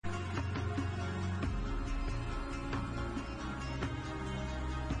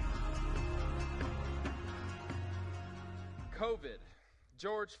COVID,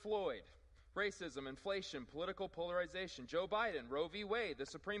 George Floyd, racism, inflation, political polarization, Joe Biden, Roe v. Wade, the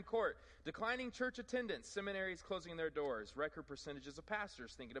Supreme Court, declining church attendance, seminaries closing their doors, record percentages of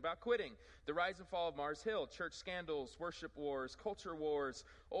pastors thinking about quitting, the rise and fall of Mars Hill, church scandals, worship wars, culture wars,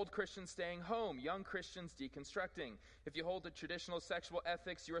 old Christians staying home, young Christians deconstructing. If you hold to traditional sexual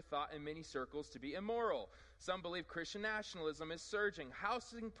ethics, you are thought in many circles to be immoral. Some believe Christian nationalism is surging.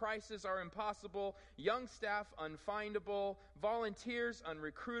 Housing prices are impossible. Young staff unfindable. Volunteers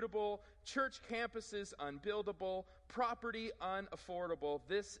unrecruitable. Church campuses unbuildable. Property unaffordable.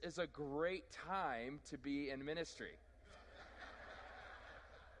 This is a great time to be in ministry.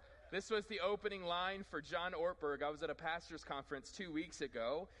 This was the opening line for John Ortberg. I was at a pastor's conference 2 weeks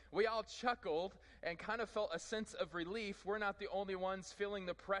ago. We all chuckled and kind of felt a sense of relief. We're not the only ones feeling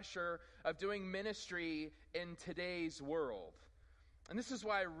the pressure of doing ministry in today's world. And this is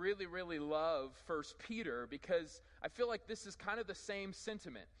why I really, really love 1 Peter, because I feel like this is kind of the same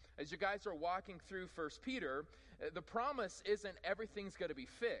sentiment. As you guys are walking through 1 Peter, the promise isn't everything's going to be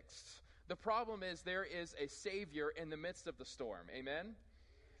fixed. The problem is there is a Savior in the midst of the storm. Amen?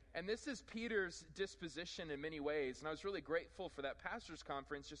 And this is Peter's disposition in many ways. And I was really grateful for that pastor's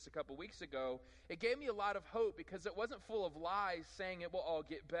conference just a couple weeks ago. It gave me a lot of hope because it wasn't full of lies saying it will all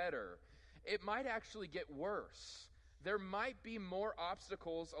get better. It might actually get worse. There might be more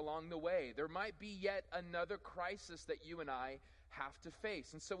obstacles along the way. There might be yet another crisis that you and I have to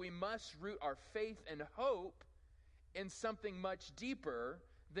face. And so we must root our faith and hope in something much deeper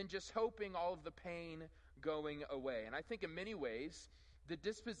than just hoping all of the pain going away. And I think in many ways, the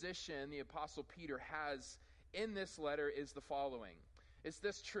disposition the Apostle Peter has in this letter is the following. It's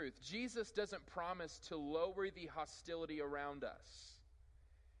this truth. Jesus doesn't promise to lower the hostility around us.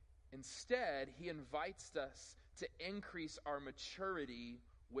 Instead, he invites us to increase our maturity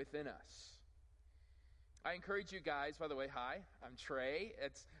within us. I encourage you guys, by the way, hi, I'm Trey.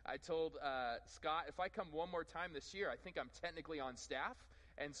 I told Scott, if I come one more time this year, I think I'm technically on staff.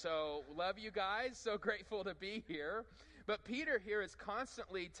 And so, love you guys. So grateful to be here. But Peter here is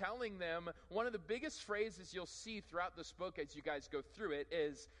constantly telling them, one of the biggest phrases you'll see throughout this book as you guys go through it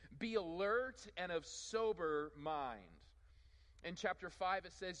is, be alert and of sober mind. In chapter 5,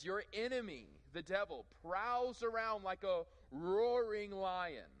 it says, your enemy, the devil, prowls around like a roaring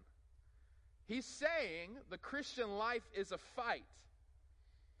lion. He's saying the Christian life is a fight,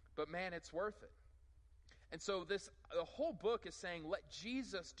 but man, it's worth it. And so the whole book is saying, let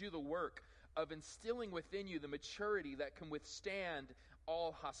Jesus do the work of instilling within you the maturity that can withstand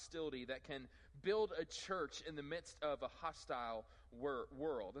all hostility, that can build a church in the midst of a hostile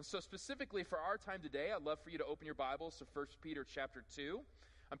world. And so specifically for our time today, I'd love for you to open your Bibles to 1 Peter chapter 2.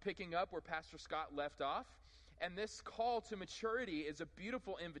 I'm picking up where Pastor Scott left off. And this call to maturity is a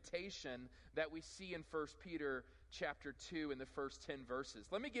beautiful invitation that we see in 1 Peter chapter 2 in the first 10 verses.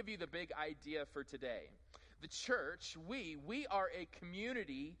 Let me give you the big idea for today. The church, we are a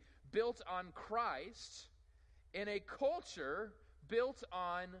community built on Christ in a culture built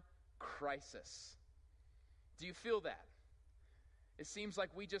on crisis. Do you feel that? It seems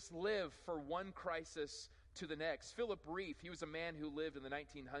like we just live for one crisis to the next. Philip Reef, he was a man who lived in the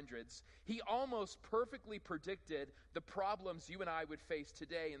 1900s. He almost perfectly predicted the problems you and I would face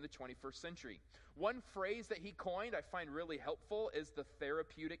today in the 21st century. One phrase that he coined I find really helpful is the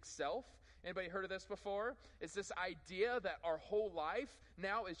therapeutic self. Anybody heard of this before? It's this idea that our whole life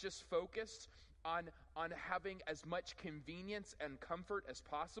now is just focused on having as much convenience and comfort as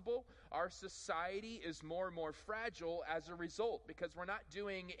possible. Our society is more and more fragile as a result because we're not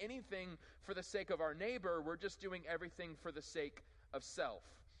doing anything for the sake of our neighbor. We're just doing everything for the sake of self.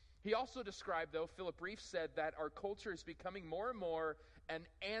 He also described, though, Philip Reef said that our culture is becoming more and more an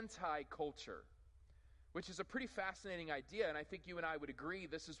anti-culture, which is a pretty fascinating idea, and I think you and I would agree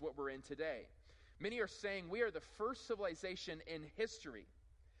this is what we're in today. Many are saying we are the first civilization in history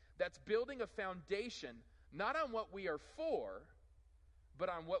that's building a foundation not on what we are for, but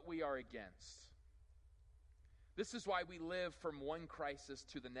on what we are against. This is why we live from one crisis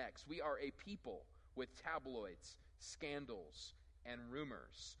to the next. We are a people with tabloids, scandals, and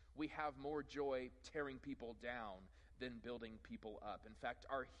rumors. We have more joy tearing people down than building people up. In fact,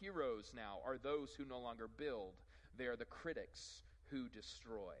 our heroes now are those who no longer build. They are the critics who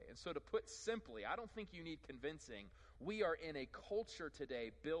destroy. And so to put simply, I don't think you need convincing. We are in a culture today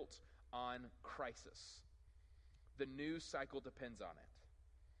built on crisis. The news cycle depends on it.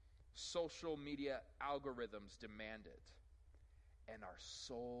 Social media algorithms demand it. And our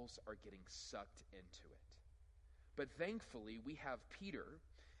souls are getting sucked into it. But thankfully, we have Peter.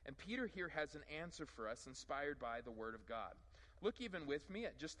 And Peter here has an answer for us inspired by the Word of God. Look even with me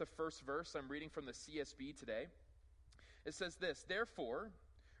at just the first verse. I'm reading from the CSB today. It says this, therefore,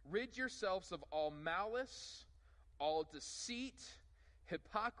 rid yourselves of all malice, all deceit,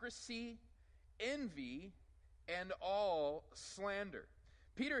 hypocrisy, envy, and all slander.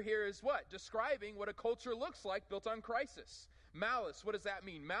 Peter here is what? Describing what a culture looks like built on crisis. Malice, what does that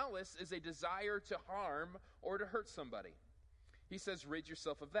mean? Malice is a desire to harm or to hurt somebody. He says, rid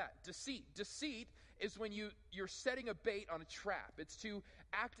yourself of that. Deceit. Deceit is when you're setting a bait on a trap. It's to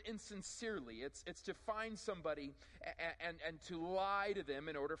act insincerely. It's to find somebody and to lie to them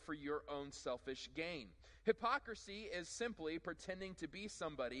in order for your own selfish gain. Hypocrisy is simply pretending to be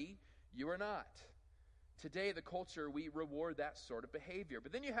somebody you are not. Today, the culture, we reward that sort of behavior.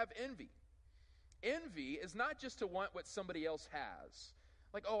 But then you have envy. Envy is not just to want what somebody else has.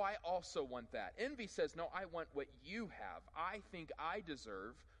 Like, oh, I also want that. Envy says, no, I want what you have. I think I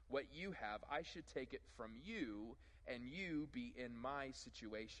deserve what you have. I should take it from you, and you be in my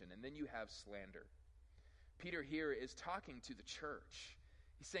situation. And then you have slander. Peter here is talking to the church.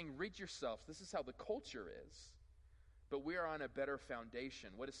 He's saying, rid yourselves. This is how the culture is. But we are on a better foundation.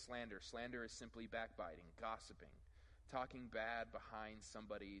 What is slander? Slander is simply backbiting, gossiping, talking bad behind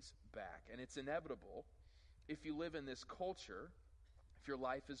somebody's back. And it's inevitable if you live in this culture. If your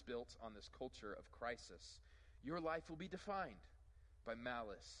life is built on this culture of crisis, your life will be defined by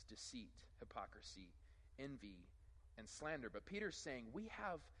malice, deceit, hypocrisy, envy, and slander. But Peter's saying we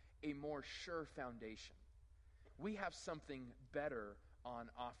have a more sure foundation. We have something better on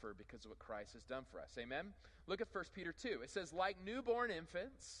offer because of what Christ has done for us. Amen? Look at 1 Peter 2. It says, like newborn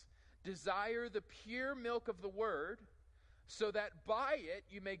infants, desire the pure milk of the word, so that by it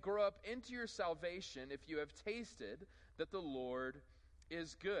you may grow up into your salvation if you have tasted that the Lord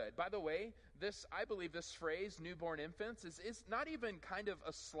is good. By the way, I believe this phrase, newborn infants, is not even kind of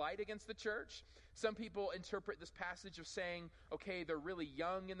a slight against the church. Some people interpret this passage of saying, okay, they're really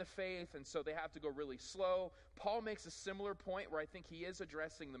young in the faith, and so they have to go really slow. Paul makes a similar point where I think he is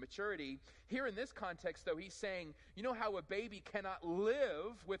addressing the maturity. Here in this context, though, he's saying, you know how a baby cannot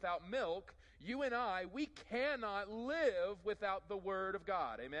live without milk? You and I, we cannot live without the Word of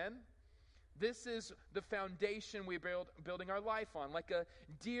God. Amen? This is the foundation we building our life on. Like a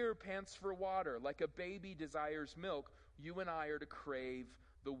deer pants for water, like a baby desires milk, you and I are to crave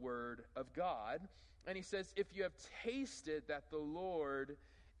the Word of God. And he says, if you have tasted that the Lord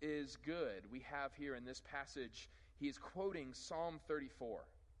is good. We have here in this passage, he is quoting Psalm 34.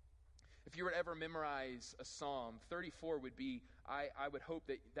 If you were to ever memorize a psalm, 34 would be, I would hope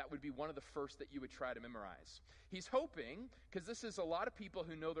that would be one of the first that you would try to memorize. He's hoping, because this is a lot of people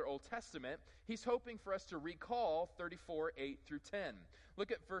who know their Old Testament, he's hoping for us to recall 34, 8 through 10.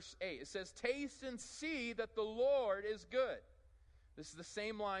 Look at verse 8. It says, taste and see that the Lord is good. This is the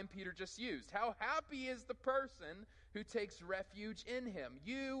same line Peter just used. How happy is the person who takes refuge in him.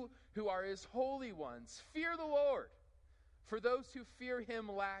 You who are his holy ones, fear the Lord. For those who fear him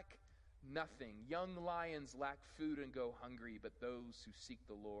lack nothing. Young lions lack food and go hungry, but those who seek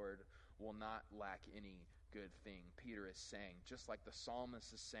the Lord will not lack any good thing. Peter is saying, just like the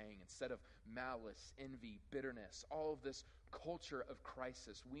psalmist is saying, instead of malice, envy, bitterness, all of this culture of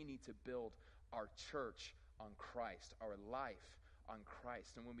crisis, we need to build our church on Christ, our life on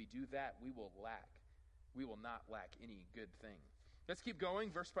Christ. And when we do that, we will not lack any good thing. Let's keep going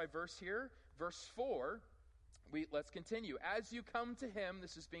verse by verse here. Verse 4, let's continue. As you come to him,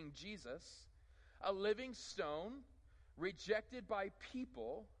 this is being Jesus, a living stone, rejected by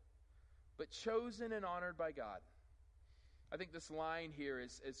people, but chosen and honored by God. I think this line here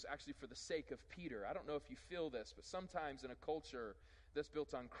is actually for the sake of Peter. I don't know if you feel this, but sometimes in a culture that's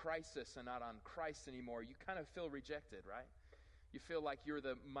built on crisis and not on Christ anymore, you kind of feel rejected, right? You feel like you're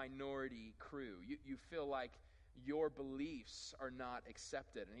the minority crew. You feel like your beliefs are not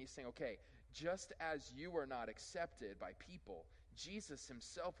accepted. And he's saying, okay, just as you are not accepted by people, Jesus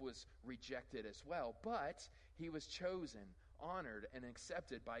himself was rejected as well, but he was chosen, honored, and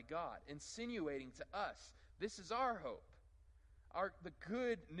accepted by God, insinuating to us, this is our hope. The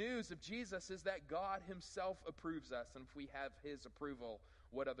good news of Jesus is that God himself approves us, and if we have his approval,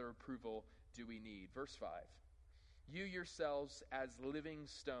 what other approval do we need? Verse 5, you yourselves as living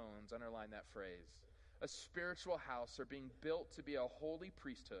stones, underline that phrase, a spiritual house are being built to be a holy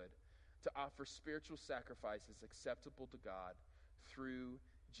priesthood, to offer spiritual sacrifices acceptable to God through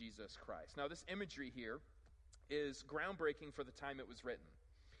Jesus Christ. Now, this imagery here is groundbreaking for the time it was written.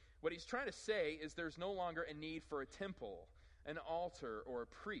 What he's trying to say is there's no longer a need for a temple, an altar, or a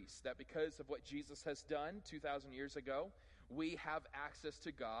priest, that because of what Jesus has done 2,000 years ago, we have access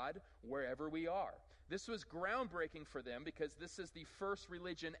to God wherever we are. This was groundbreaking for them because this is the first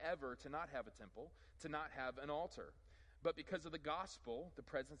religion ever to not have a temple, to not have an altar. But because of the gospel, the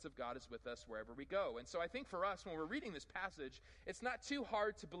presence of God is with us wherever we go. And so I think for us, when we're reading this passage, it's not too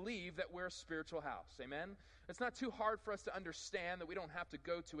hard to believe that we're a spiritual house. Amen? It's not too hard for us to understand that we don't have to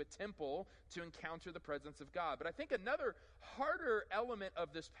go to a temple to encounter the presence of God. But I think another harder element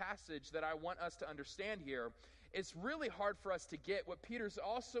of this passage that I want us to understand here, it's really hard for us to get what Peter's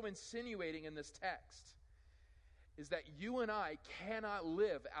also insinuating in this text, is that you and I cannot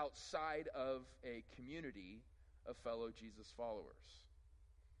live outside of a community of fellow Jesus followers.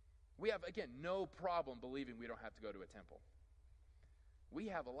 We have, again, no problem believing we don't have to go to a temple. We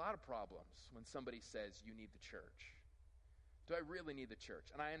have a lot of problems when somebody says you need the church. Do I really need the church?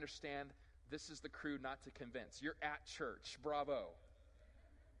 And I understand this is the crew not to convince. You're at church. Bravo.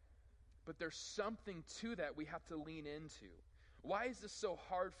 But there's something to that we have to lean into. Why is this so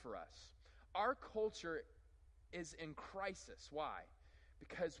hard for us? Our culture is in crisis. Why?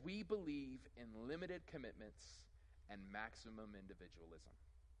 Because we believe in limited commitments and maximum individualism.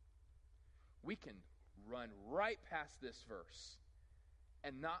 We can run right past this verse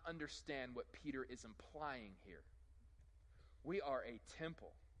and not understand what Peter is implying here. We are a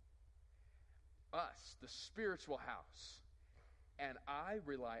temple. Us, the spiritual house. And I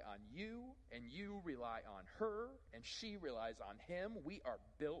rely on you, and you rely on her, and she relies on him. We are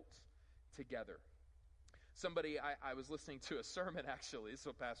built together. I was listening to a sermon, actually. This is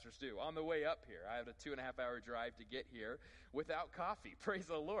what pastors do. On the way up here, I had a 2.5-hour drive to get here without coffee. Praise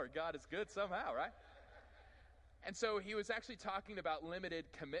the Lord. God is good somehow, right? And so he was actually talking about limited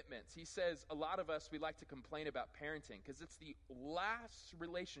commitments. He says a lot of us, we like to complain about parenting because it's the last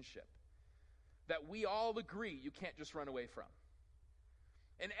relationship that we all agree you can't just run away from.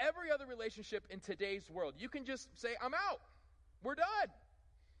 In every other relationship in today's world, you can just say, I'm out. We're done.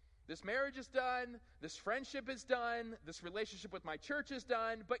 This marriage is done. This friendship is done. This relationship with my church is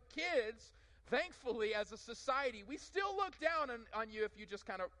done. But kids, thankfully, as a society, we still look down on you if you just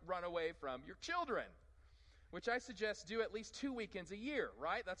kind of run away from your children, which I suggest do at least 2 weekends a year,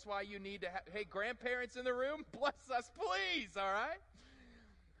 right? That's why you need to have, hey, grandparents in the room, bless us, please, all right?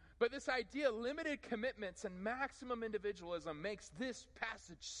 But this idea, limited commitments and maximum individualism, makes this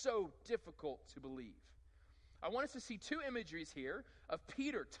passage so difficult to believe. I want us to see two imageries here of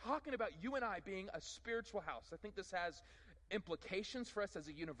Peter talking about you and I being a spiritual house. I think this has implications for us as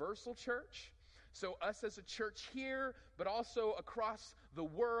a universal church. So us as a church here, but also across the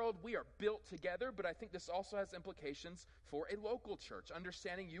world, we are built together. But I think this also has implications for a local church,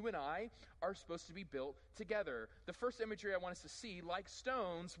 understanding you and I are supposed to be built together. The first imagery I want us to see, like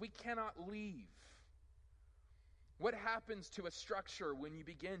stones, we cannot leave. What happens to a structure when you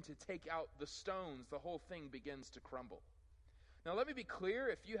begin to take out the stones? The whole thing begins to crumble. Now, let me be clear.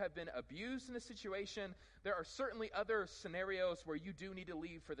 If you have been abused in a situation, there are certainly other scenarios where you do need to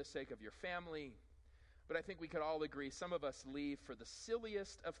leave for the sake of your family. But I think we could all agree some of us leave for the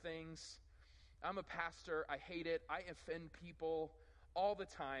silliest of things. I'm a pastor. I hate it. I offend people all the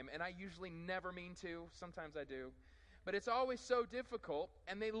time, and I usually never mean to. Sometimes I do. But it's always so difficult,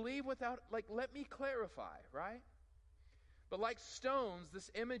 and they leave without, let me clarify, right? But like stones,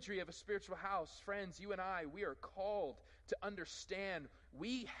 this imagery of a spiritual house, friends, you and I, we are called to understand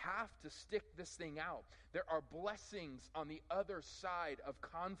we have to stick this thing out. There are blessings on the other side of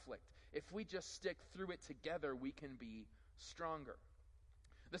conflict. If we just stick through it together, we can be stronger.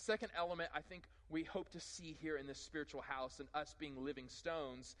 The second element I think we hope to see here in this spiritual house and us being living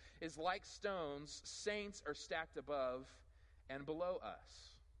stones is like stones, saints are stacked above and below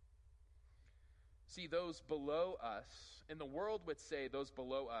us. See, those below us, in the world would say those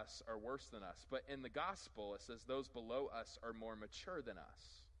below us are worse than us. But in the gospel, it says those below us are more mature than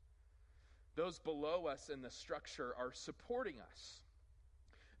us. Those below us in the structure are supporting us.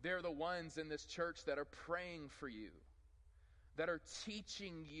 They're the ones in this church that are praying for you, that are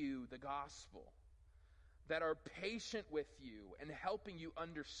teaching you the gospel, that are patient with you and helping you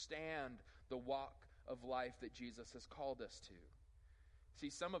understand the walk of life that Jesus has called us to. See,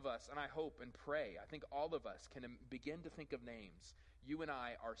 some of us, and I hope and pray, I think all of us can begin to think of names you and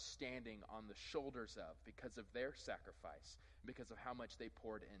I are standing on the shoulders of because of their sacrifice, because of how much they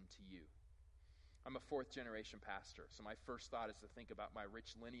poured into you. I'm a 4th-generation pastor, so my first thought is to think about my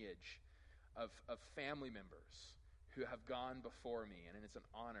rich lineage of family members who have gone before me, and it's an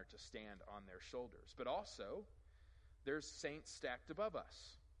honor to stand on their shoulders. But also, there's saints stacked above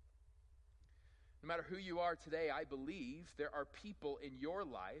us. No matter who you are today, I believe there are people in your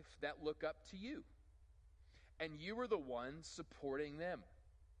life that look up to you. And you are the one supporting them.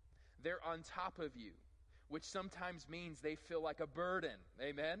 They're on top of you, which sometimes means they feel like a burden.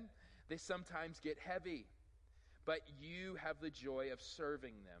 Amen? They sometimes get heavy. But you have the joy of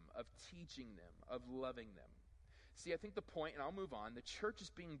serving them, of teaching them, of loving them. See, I think the point, and I'll move on, the church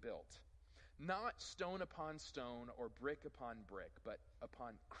is being built, not stone upon stone or brick upon brick, but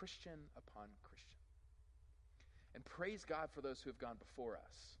upon Christian. And praise God for those who have gone before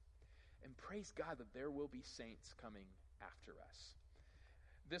us. And praise God that there will be saints coming after us.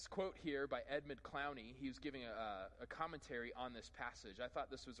 This quote here by Edmund Clowney, he was giving a commentary on this passage. I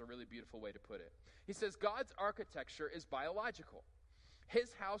thought this was a really beautiful way to put it. He says, God's architecture is biological.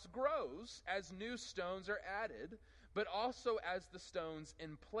 His house grows as new stones are added, but also as the stones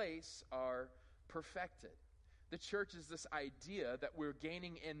in place are perfected. The church is this idea that we're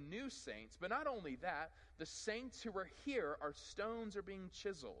gaining in new saints, but not only that, the saints who are here, our stones are being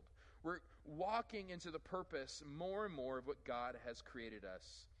chiseled. We're walking into the purpose more and more of what God has created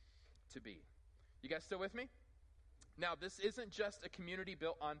us to be. You guys still with me? Now, this isn't just a community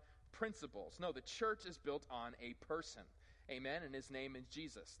built on principles. No, the church is built on a person. Amen. And his name is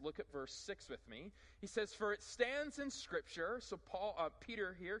Jesus. Look at verse 6 with me. He says, for it stands in Scripture. So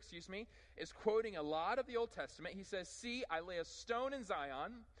Peter here, is quoting a lot of the Old Testament. He says, see, I lay a stone in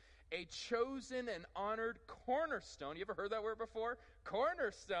Zion, a chosen and honored cornerstone. You ever heard that word before?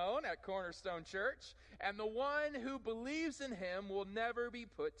 Cornerstone at Cornerstone Church. And the one who believes in him will never be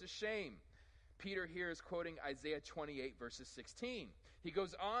put to shame. Peter here is quoting Isaiah 28 verses 16. He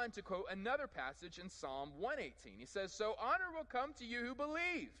goes on to quote another passage in Psalm 118. He says, so honor will come to you who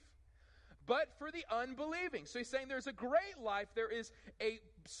believe, but for the unbelieving. So he's saying there's a great life. There is a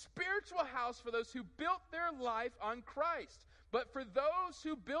spiritual house for those who built their life on Christ. But for those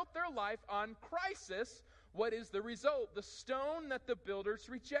who built their life on crisis, what is the result? The stone that the builders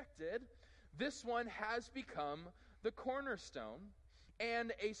rejected, this one has become the cornerstone,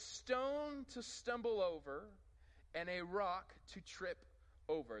 and a stone to stumble over, and a rock to trip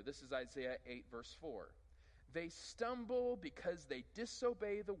over. This is Isaiah 8, verse 4. They stumble because they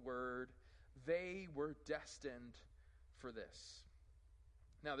disobey the word. They were destined for this.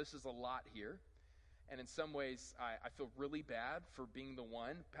 Now, this is a lot here. And in some ways, I feel really bad for being the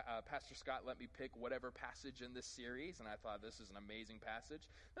one. Pastor Scott let me pick whatever passage in this series, and I thought this is an amazing passage.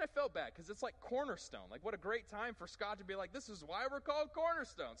 Then I felt bad because it's like Cornerstone. Like, what a great time for Scott to be like, this is why we're called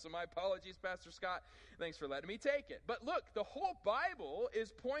Cornerstone. So my apologies, Pastor Scott. Thanks for letting me take it. But look, the whole Bible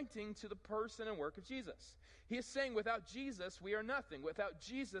is pointing to the person and work of Jesus. He is saying, without Jesus, we are nothing. Without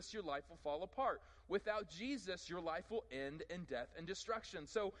Jesus, your life will fall apart. Without Jesus, your life will end in death and destruction.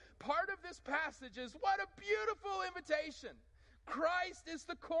 So part of this passage is, what a beautiful invitation. Christ is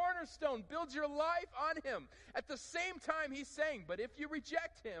the cornerstone. Build your life on him. At the same time, he's saying, but if you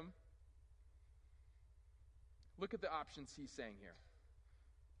reject him, look at the options he's saying here.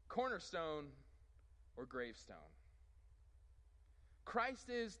 Cornerstone or gravestone. Christ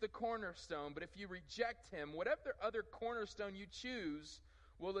is the cornerstone, but if you reject him, whatever other cornerstone you choose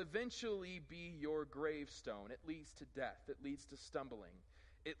will eventually be your gravestone. It leads to death. It leads to stumbling.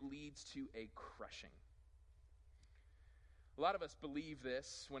 It leads to a crushing. A lot of us believe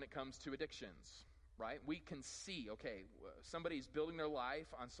this when it comes to addictions, right? We can see, okay, somebody's building their life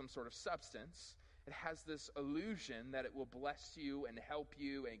on some sort of substance. It has this illusion that it will bless you and help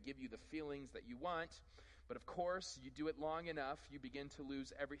you and give you the feelings that you want. But of course, you do it long enough, you begin to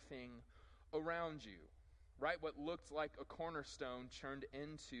lose everything around you, right? What looked like a cornerstone turned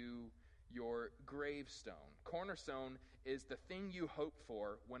into your gravestone. Cornerstone is the thing you hope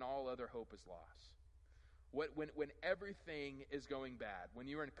for when all other hope is lost. When everything is going bad, when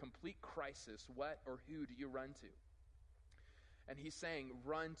you're in complete crisis, what or who do you run to? And he's saying,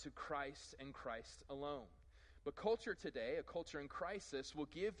 run to Christ and Christ alone. But culture today, a culture in crisis, will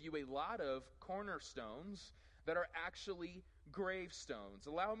give you a lot of cornerstones that are actually gravestones.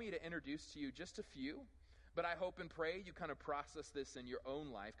 Allow me to introduce to you just a few, but I hope and pray you kind of process this in your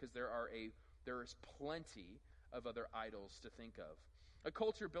own life, because there is plenty of other idols to think of. A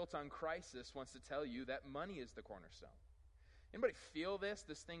culture built on crisis wants to tell you that money is the cornerstone. Anybody feel this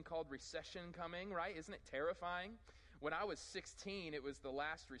thing called recession coming, right? Isn't it terrifying? When I was 16, it was the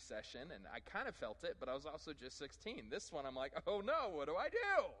last recession, and I kind of felt it, but I was also just 16. This one, I'm like, oh no, what do I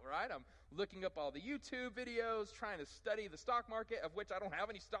do, right? I'm looking up all the YouTube videos, trying to study the stock market, of which I don't have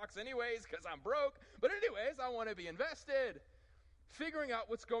any stocks anyways because I'm broke. But anyways, I want to be invested. Figuring out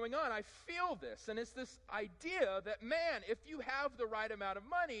what's going on, I feel this, and it's this idea that, man, if you have the right amount of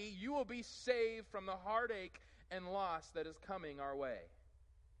money, you will be saved from the heartache and loss that is coming our way.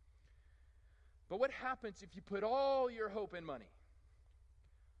 But what happens if you put all your hope in money?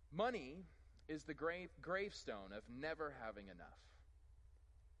 Money is the gravestone of never having enough.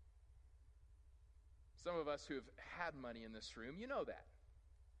 Some of us who have had money in this room, you know that.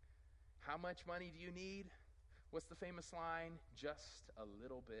 How much money do you need? What's the famous line? Just a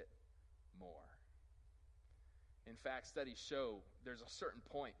little bit more. In fact, studies show there's a certain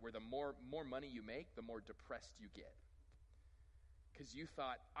point where the more money you make, the more depressed you get. Because you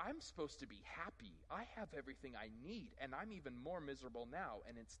thought, I'm supposed to be happy. I have everything I need, and I'm even more miserable now,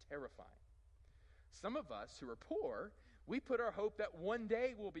 and it's terrifying. Some of us who are poor, we put our hope that one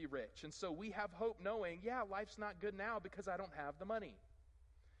day we'll be rich. And so we have hope knowing, life's not good now because I don't have the money.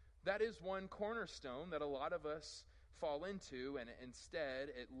 That is one cornerstone that a lot of us fall into, and instead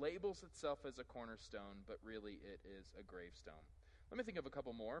it labels itself as a cornerstone, but really it is a gravestone. Let me think of a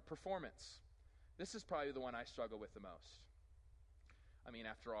couple more. Performance. This is probably the one I struggle with the most. I mean,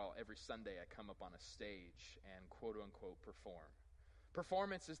 after all, every Sunday I come up on a stage and quote-unquote perform.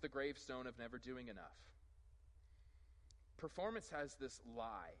 Performance is the gravestone of never doing enough. Performance has this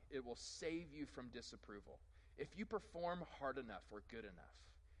lie. It will save you from disapproval. If you perform hard enough or good enough,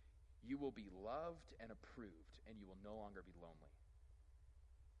 you will be loved and approved, and you will no longer be lonely.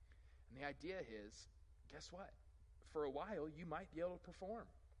 And the idea is, guess what? For a while, you might be able to perform.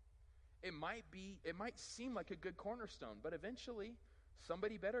 It might seem like a good cornerstone, but eventually,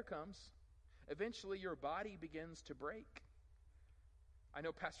 somebody better comes. Eventually, your body begins to break. I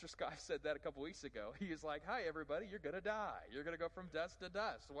know Pastor Scott said that a couple weeks ago. He was like, hi, everybody, you're going to die. You're going to go from dust to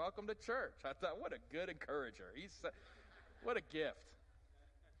dust. Welcome to church. I thought, what a good encourager. What a gift.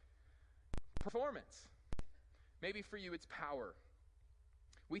 Performance. Maybe for you, it's power.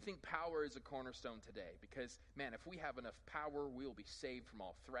 We think power is a cornerstone today because, man, if we have enough power, we'll be saved from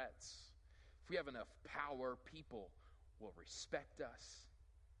all threats. If we have enough power, people will respect us.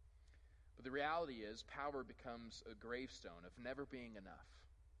 But the reality is, power becomes a gravestone of never being enough.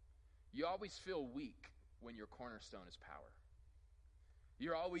 You always feel weak when your cornerstone is power.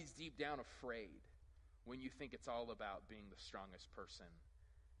 You're always deep down afraid when you think it's all about being the strongest person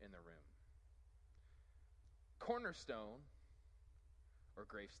in the room. Cornerstone or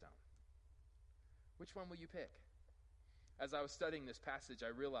gravestone? Which one will you pick? As I was studying this passage, I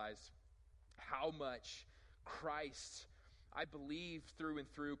realized how much Christ, I believe through and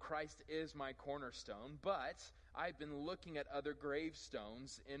through, Christ is my cornerstone, but I've been looking at other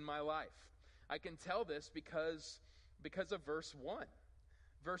gravestones in my life. I can tell this because of verse 1.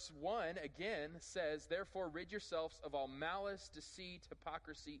 Verse 1 again says, therefore rid yourselves of all malice, deceit,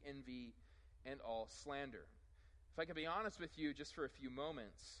 hypocrisy, envy, and all slander. If I can be honest with you just for a few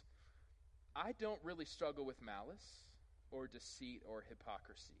moments, I don't really struggle with malice or deceit or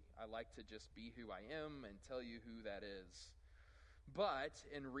hypocrisy. I like to just be who I am and tell you who that is. But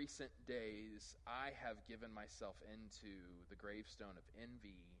in recent days, I have given myself into the gravestone of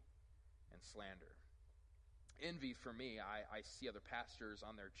envy and slander. Envy for me, I see other pastors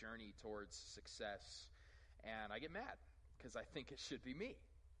on their journey towards success, and I get mad because I think it should be me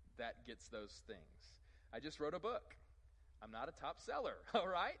that gets those things. I just wrote a book. I'm not a top seller, all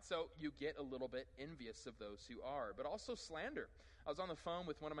right? So you get a little bit envious of those who are, but also slander. I was on the phone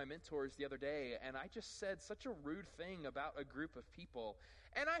with one of my mentors the other day, and I just said such a rude thing about a group of people,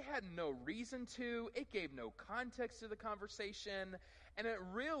 and I had no reason to. It gave no context to the conversation, and it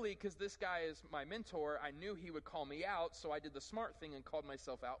really, because this guy is my mentor, I knew he would call me out, so I did the smart thing and called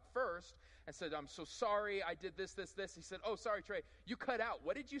myself out first and said, I'm so sorry, I did this. He said, oh, sorry, Trey, you cut out.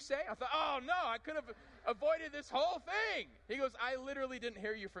 What did you say? I thought, oh, no, I could have avoided this whole thing. He goes, I literally didn't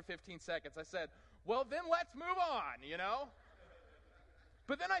hear you for 15 seconds. I said, well, then let's move on,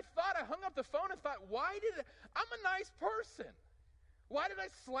 But then I hung up the phone and thought, I'm a nice person. Why did I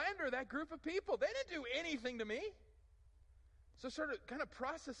slander that group of people? They didn't do anything to me. So I started kind of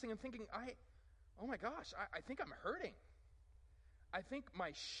processing and thinking, oh my gosh, I think I'm hurting. I think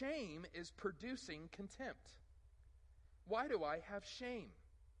my shame is producing contempt. Why do I have shame?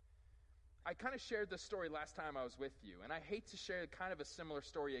 I kind of shared this story last time I was with you, and I hate to share kind of a similar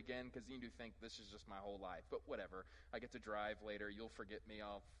story again because you do think this is just my whole life, but whatever. I get to drive later. You'll forget me.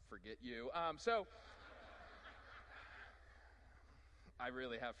 I'll forget you. So I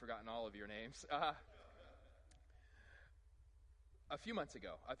really have forgotten all of your names. A few months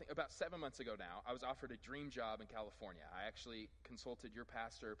ago, I think about 7 months ago now, I was offered a dream job in California. I actually consulted your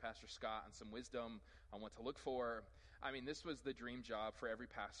pastor, Pastor Scott, on some wisdom on what to look for. I mean, this was the dream job for every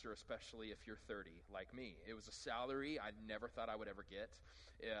pastor, especially if you're 30, like me. It was a salary I never thought I would ever get.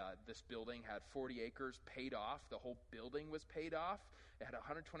 This building had 40 acres paid off. The whole building was paid off. It had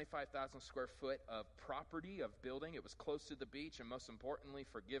 125,000 square foot of property, of building. It was close to the beach, and most importantly,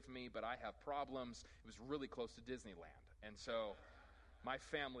 forgive me, but I have problems. It was really close to Disneyland. And so my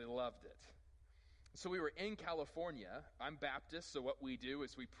family loved it. So we were in California. I'm Baptist, so what we do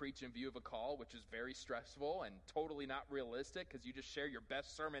is we preach in view of a call, which is very stressful and totally not realistic because you just share your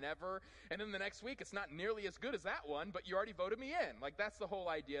best sermon ever, and then the next week it's not nearly as good as that one, but you already voted me in. Like, that's the whole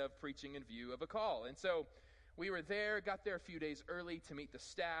idea of preaching in view of a call. And so we were there, got there a few days early to meet the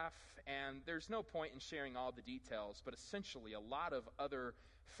staff, and there's no point in sharing all the details, but essentially a lot of other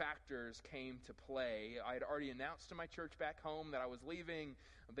factors came to play. I had already announced to my church back home that I was leaving.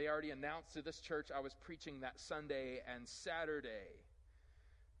 They already announced to this church I was preaching that Sunday, and Saturday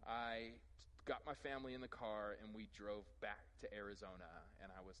I got my family in the car and we drove back to Arizona,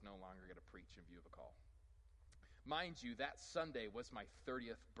 and I was no longer going to preach in view of a call. Mind you, that Sunday was my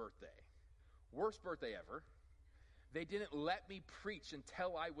 30th birthday. Worst birthday ever. They didn't let me preach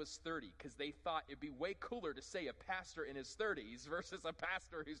until I was 30 because they thought it'd be way cooler to say a pastor in his 30s versus a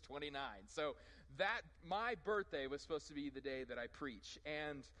pastor who's 29. So my birthday was supposed to be the day that I preach.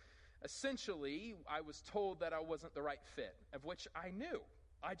 And essentially, I was told that I wasn't the right fit, of which I knew.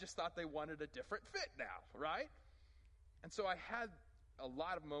 I just thought they wanted a different fit now, right? And so I had a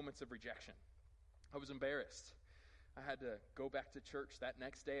lot of moments of rejection. I was embarrassed. I had to go back to church that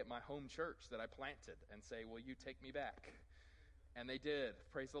next day at my home church that I planted and say, will you take me back? And they did.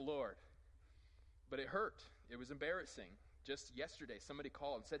 Praise the Lord. But it hurt. It was embarrassing. Just yesterday, somebody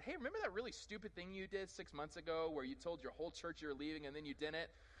called and said, hey, remember that really stupid thing you did 6 months ago where you told your whole church you were leaving and then you didn't?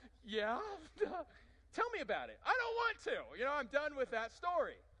 Yeah? Tell me about it. I don't want to. I'm done with that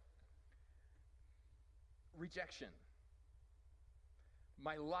story. Rejection.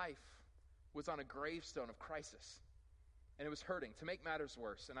 My life was on a gravestone of crisis. And it was hurting. To make matters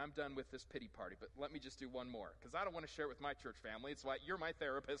worse, and I'm done with this pity party, but let me just do one more, because I don't want to share it with my church family. It's why you're my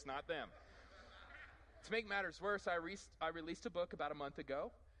therapist, not them. To make matters worse, I released a book about a month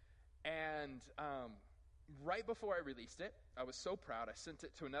ago, and right before I released it, I was so proud, I sent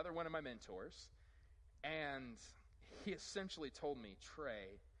it to another one of my mentors, and he essentially told me,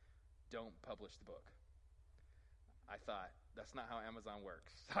 Trey, don't publish the book. I thought, that's not how Amazon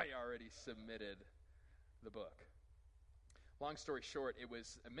works. I already submitted the book. Long story short, it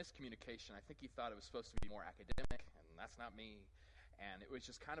was a miscommunication. I think he thought it was supposed to be more academic, and that's not me. And it was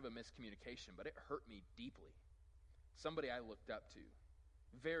just kind of a miscommunication, but it hurt me deeply. Somebody I looked up to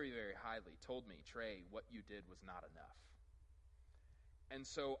very, very highly told me, Trey, what you did was not enough. And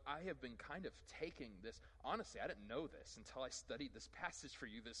so I have been kind of taking this. Honestly, I didn't know this until I studied this passage for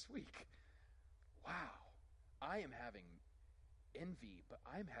you this week. Wow, I am having envy, but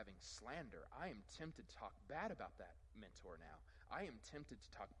I'm having slander. I am tempted to talk bad about that mentor now. I am tempted to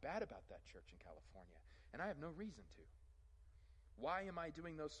talk bad about that church in California, and I have no reason to. Why am I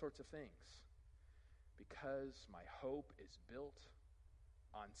doing those sorts of things? Because my hope is built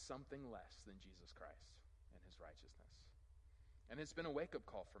on something less than Jesus Christ and his righteousness. And it's been a wake-up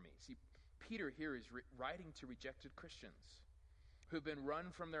call for me. See, Peter here is writing to rejected Christians who've been run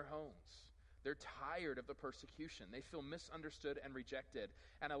from their homes. They're tired of the persecution. They feel misunderstood and rejected.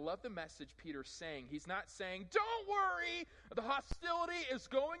 And I love the message Peter's saying. He's not saying, don't worry, the hostility is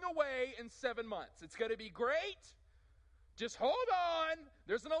going away in 7 months. It's going to be great. Just hold on.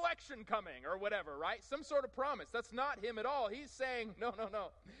 There's an election coming or whatever, right? Some sort of promise. That's not him at all. He's saying, no.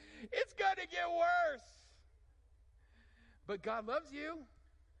 It's going to get worse. But God loves you.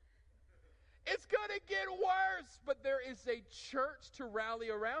 It's going to get worse. But there is a church to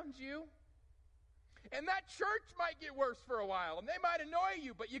rally around you. And that church might get worse for a while, and they might annoy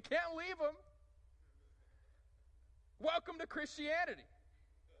you, but you can't leave them. Welcome to Christianity.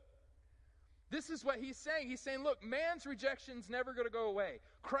 This is what he's saying. He's saying, look, man's rejection's never going to go away.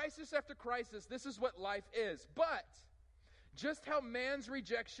 Crisis after crisis, this is what life is. But just how man's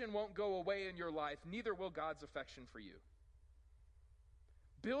rejection won't go away in your life, neither will God's affection for you.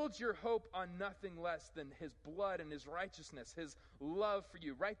 Build your hope on nothing less than his blood and his righteousness, his love for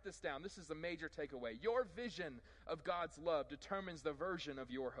you. Write this down. This is a major takeaway. Your vision of God's love determines the version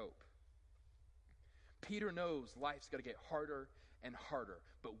of your hope. Peter knows life's going to get harder and harder.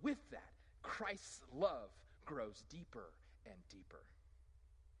 But with that, Christ's love grows deeper and deeper.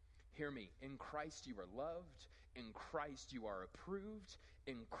 Hear me. In Christ you are loved. In Christ you are approved.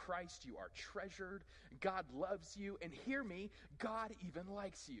 In Christ you are treasured. God loves you. And hear me, God even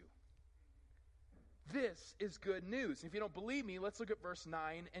likes you. This is good news. If you don't believe me, let's look at verse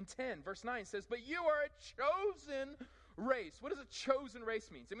 9 and 10. Verse 9 says, but you are a chosen race. What does a chosen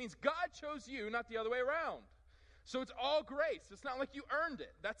race mean? It means God chose you, not the other way around. So it's all grace. It's not like you earned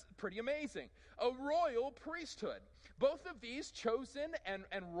it. That's pretty amazing. A royal priesthood. Both of these, chosen and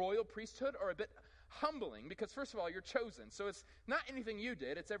royal priesthood, are a bit humbling because, first of all, you're chosen. So it's not anything you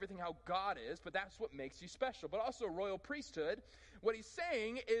did. It's everything how God is, but that's what makes you special. But also royal priesthood. What he's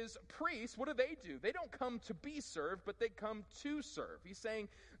saying is priests, what do? They don't come to be served, but they come to serve. He's saying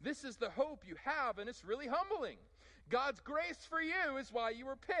this is the hope you have, and it's really humbling. God's grace for you is why you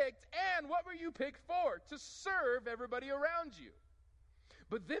were picked. And what were you picked for? To serve everybody around you.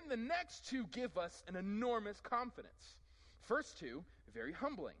 But then the next two give us an enormous confidence. First two, very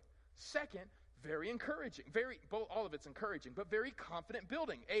humbling. Second, very encouraging. All of it's encouraging, but very confident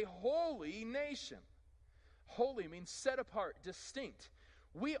building. A holy nation. Holy means set apart, distinct.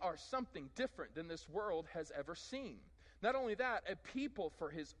 We are something different than this world has ever seen. Not only that, a people for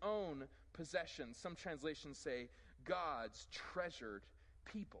his own possession. Some translations say God's treasured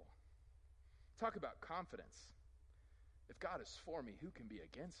people. Talk about confidence. If God is for me, who can be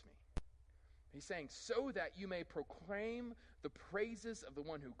against me? He's saying, so that you may proclaim the praises of the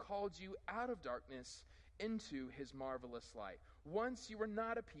one who called you out of darkness into his marvelous light. Once you were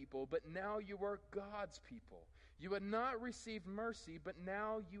not a people, but now you are God's people. You had not received mercy, but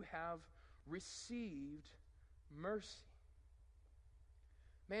now you have received mercy.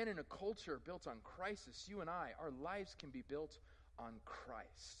 Man, in a culture built on crisis, you and I, our lives can be built on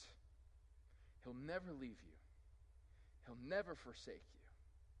Christ. He'll never leave you. He'll never forsake you.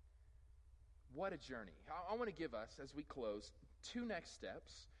 What a journey. I want to give us, as we close, 2 next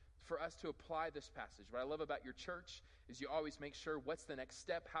steps for us to apply this passage. What I love about your church is you always make sure, what's the next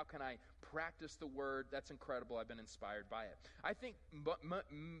step? How can I practice the word? That's incredible. I've been inspired by it. I think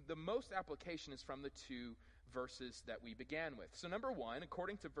the most application is from the 2 verses that we began with. So number 1,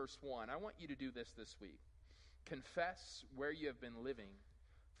 according to verse 1, I want you to do this week. Confess where you have been living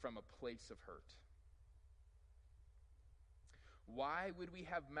from a place of hurt. Why would we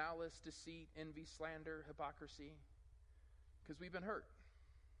have malice, deceit, envy, slander, hypocrisy? Because we've been hurt.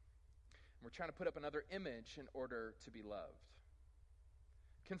 And we're trying to put up another image in order to be loved.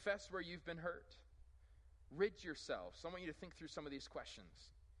 Confess where you've been hurt. Rid yourself. So I want you to think through some of these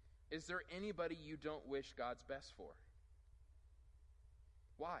questions. Is there anybody you don't wish God's best for?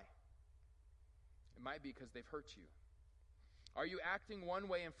 Why? It might be because they've hurt you. Are you acting one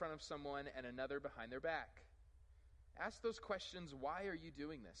way in front of someone and another behind their back? Ask those questions. Why are you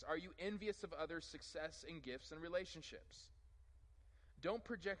doing this? Are you envious of others' success and gifts and relationships? Don't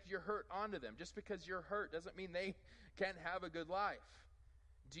project your hurt onto them. Just because you're hurt doesn't mean they can't have a good life.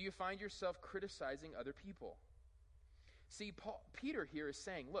 Do you find yourself criticizing other people? See, Peter here is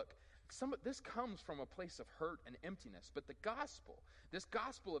saying, look, this comes from a place of hurt and emptiness, but the gospel, this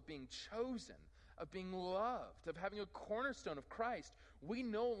gospel of being chosen, of being loved, of having a cornerstone of Christ, we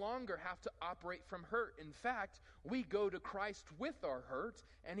no longer have to operate from hurt. In fact, we go to Christ with our hurt,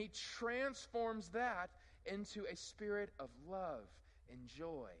 and he transforms that into a spirit of love and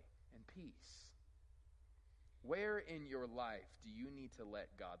joy and peace. Where in your life do you need to let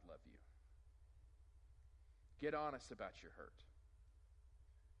God love you? Get honest about your hurt.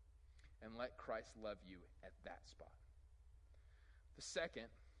 And let Christ love you at that spot. The second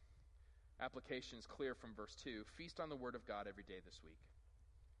application is clear from verse 2. Feast on the word of God every day this week.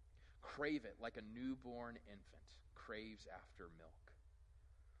 Crave it like a newborn infant craves after milk.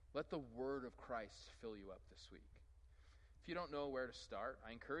 Let the word of Christ fill you up this week. If you don't know where to start,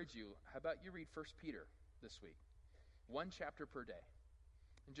 I encourage you, how about you read 1 Peter this week? 1 chapter per day.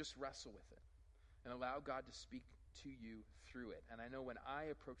 And just wrestle with it. And allow God to speak to you through it. And I know when I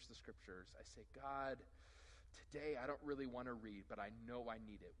approach the scriptures, I say, God, today I don't really want to read, but I know I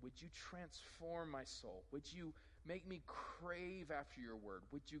need it. Would you transform my soul? Would you make me crave after your word?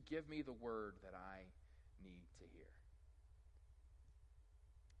 Would you give me the word that I need to hear?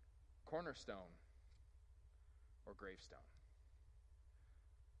 Cornerstone or gravestone?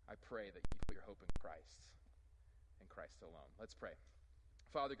 I pray that you put your hope in Christ and Christ alone. Let's pray.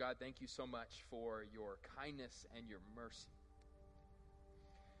 Father God, thank you so much for your kindness and your mercy.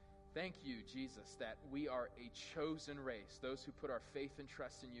 Thank you, Jesus, that we are a chosen race, those who put our faith and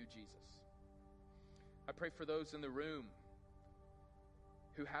trust in you, Jesus. I pray for those in the room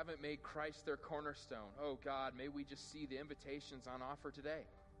who haven't made Christ their cornerstone. Oh God, may we just see the invitations on offer today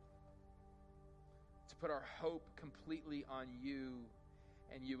to put our hope completely on you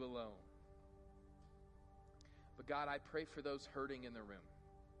and you alone. But God, I pray for those hurting in the room.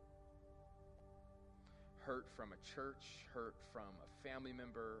 Hurt from a church, hurt from a family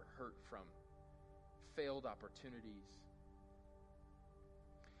member, hurt from failed opportunities.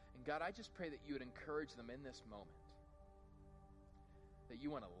 And God, I just pray that you would encourage them in this moment. That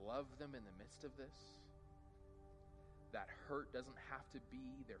you want to love them in the midst of this. That hurt doesn't have to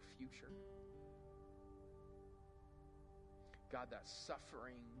be their future. God, that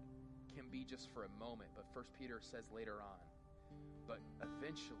suffering can be just for a moment, but 1 Peter says later on, but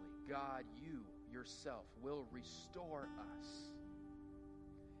eventually, God, you yourself will restore us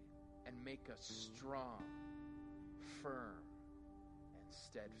and make us strong, firm, and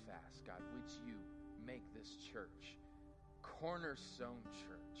steadfast. God, would you make this church cornerstone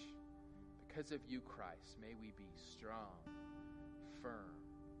church? Because of you, Christ, may we be strong, firm,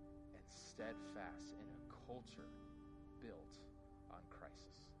 steadfast in a culture built on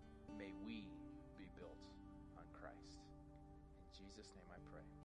crisis. May we be built on Christ. In Jesus' name I pray.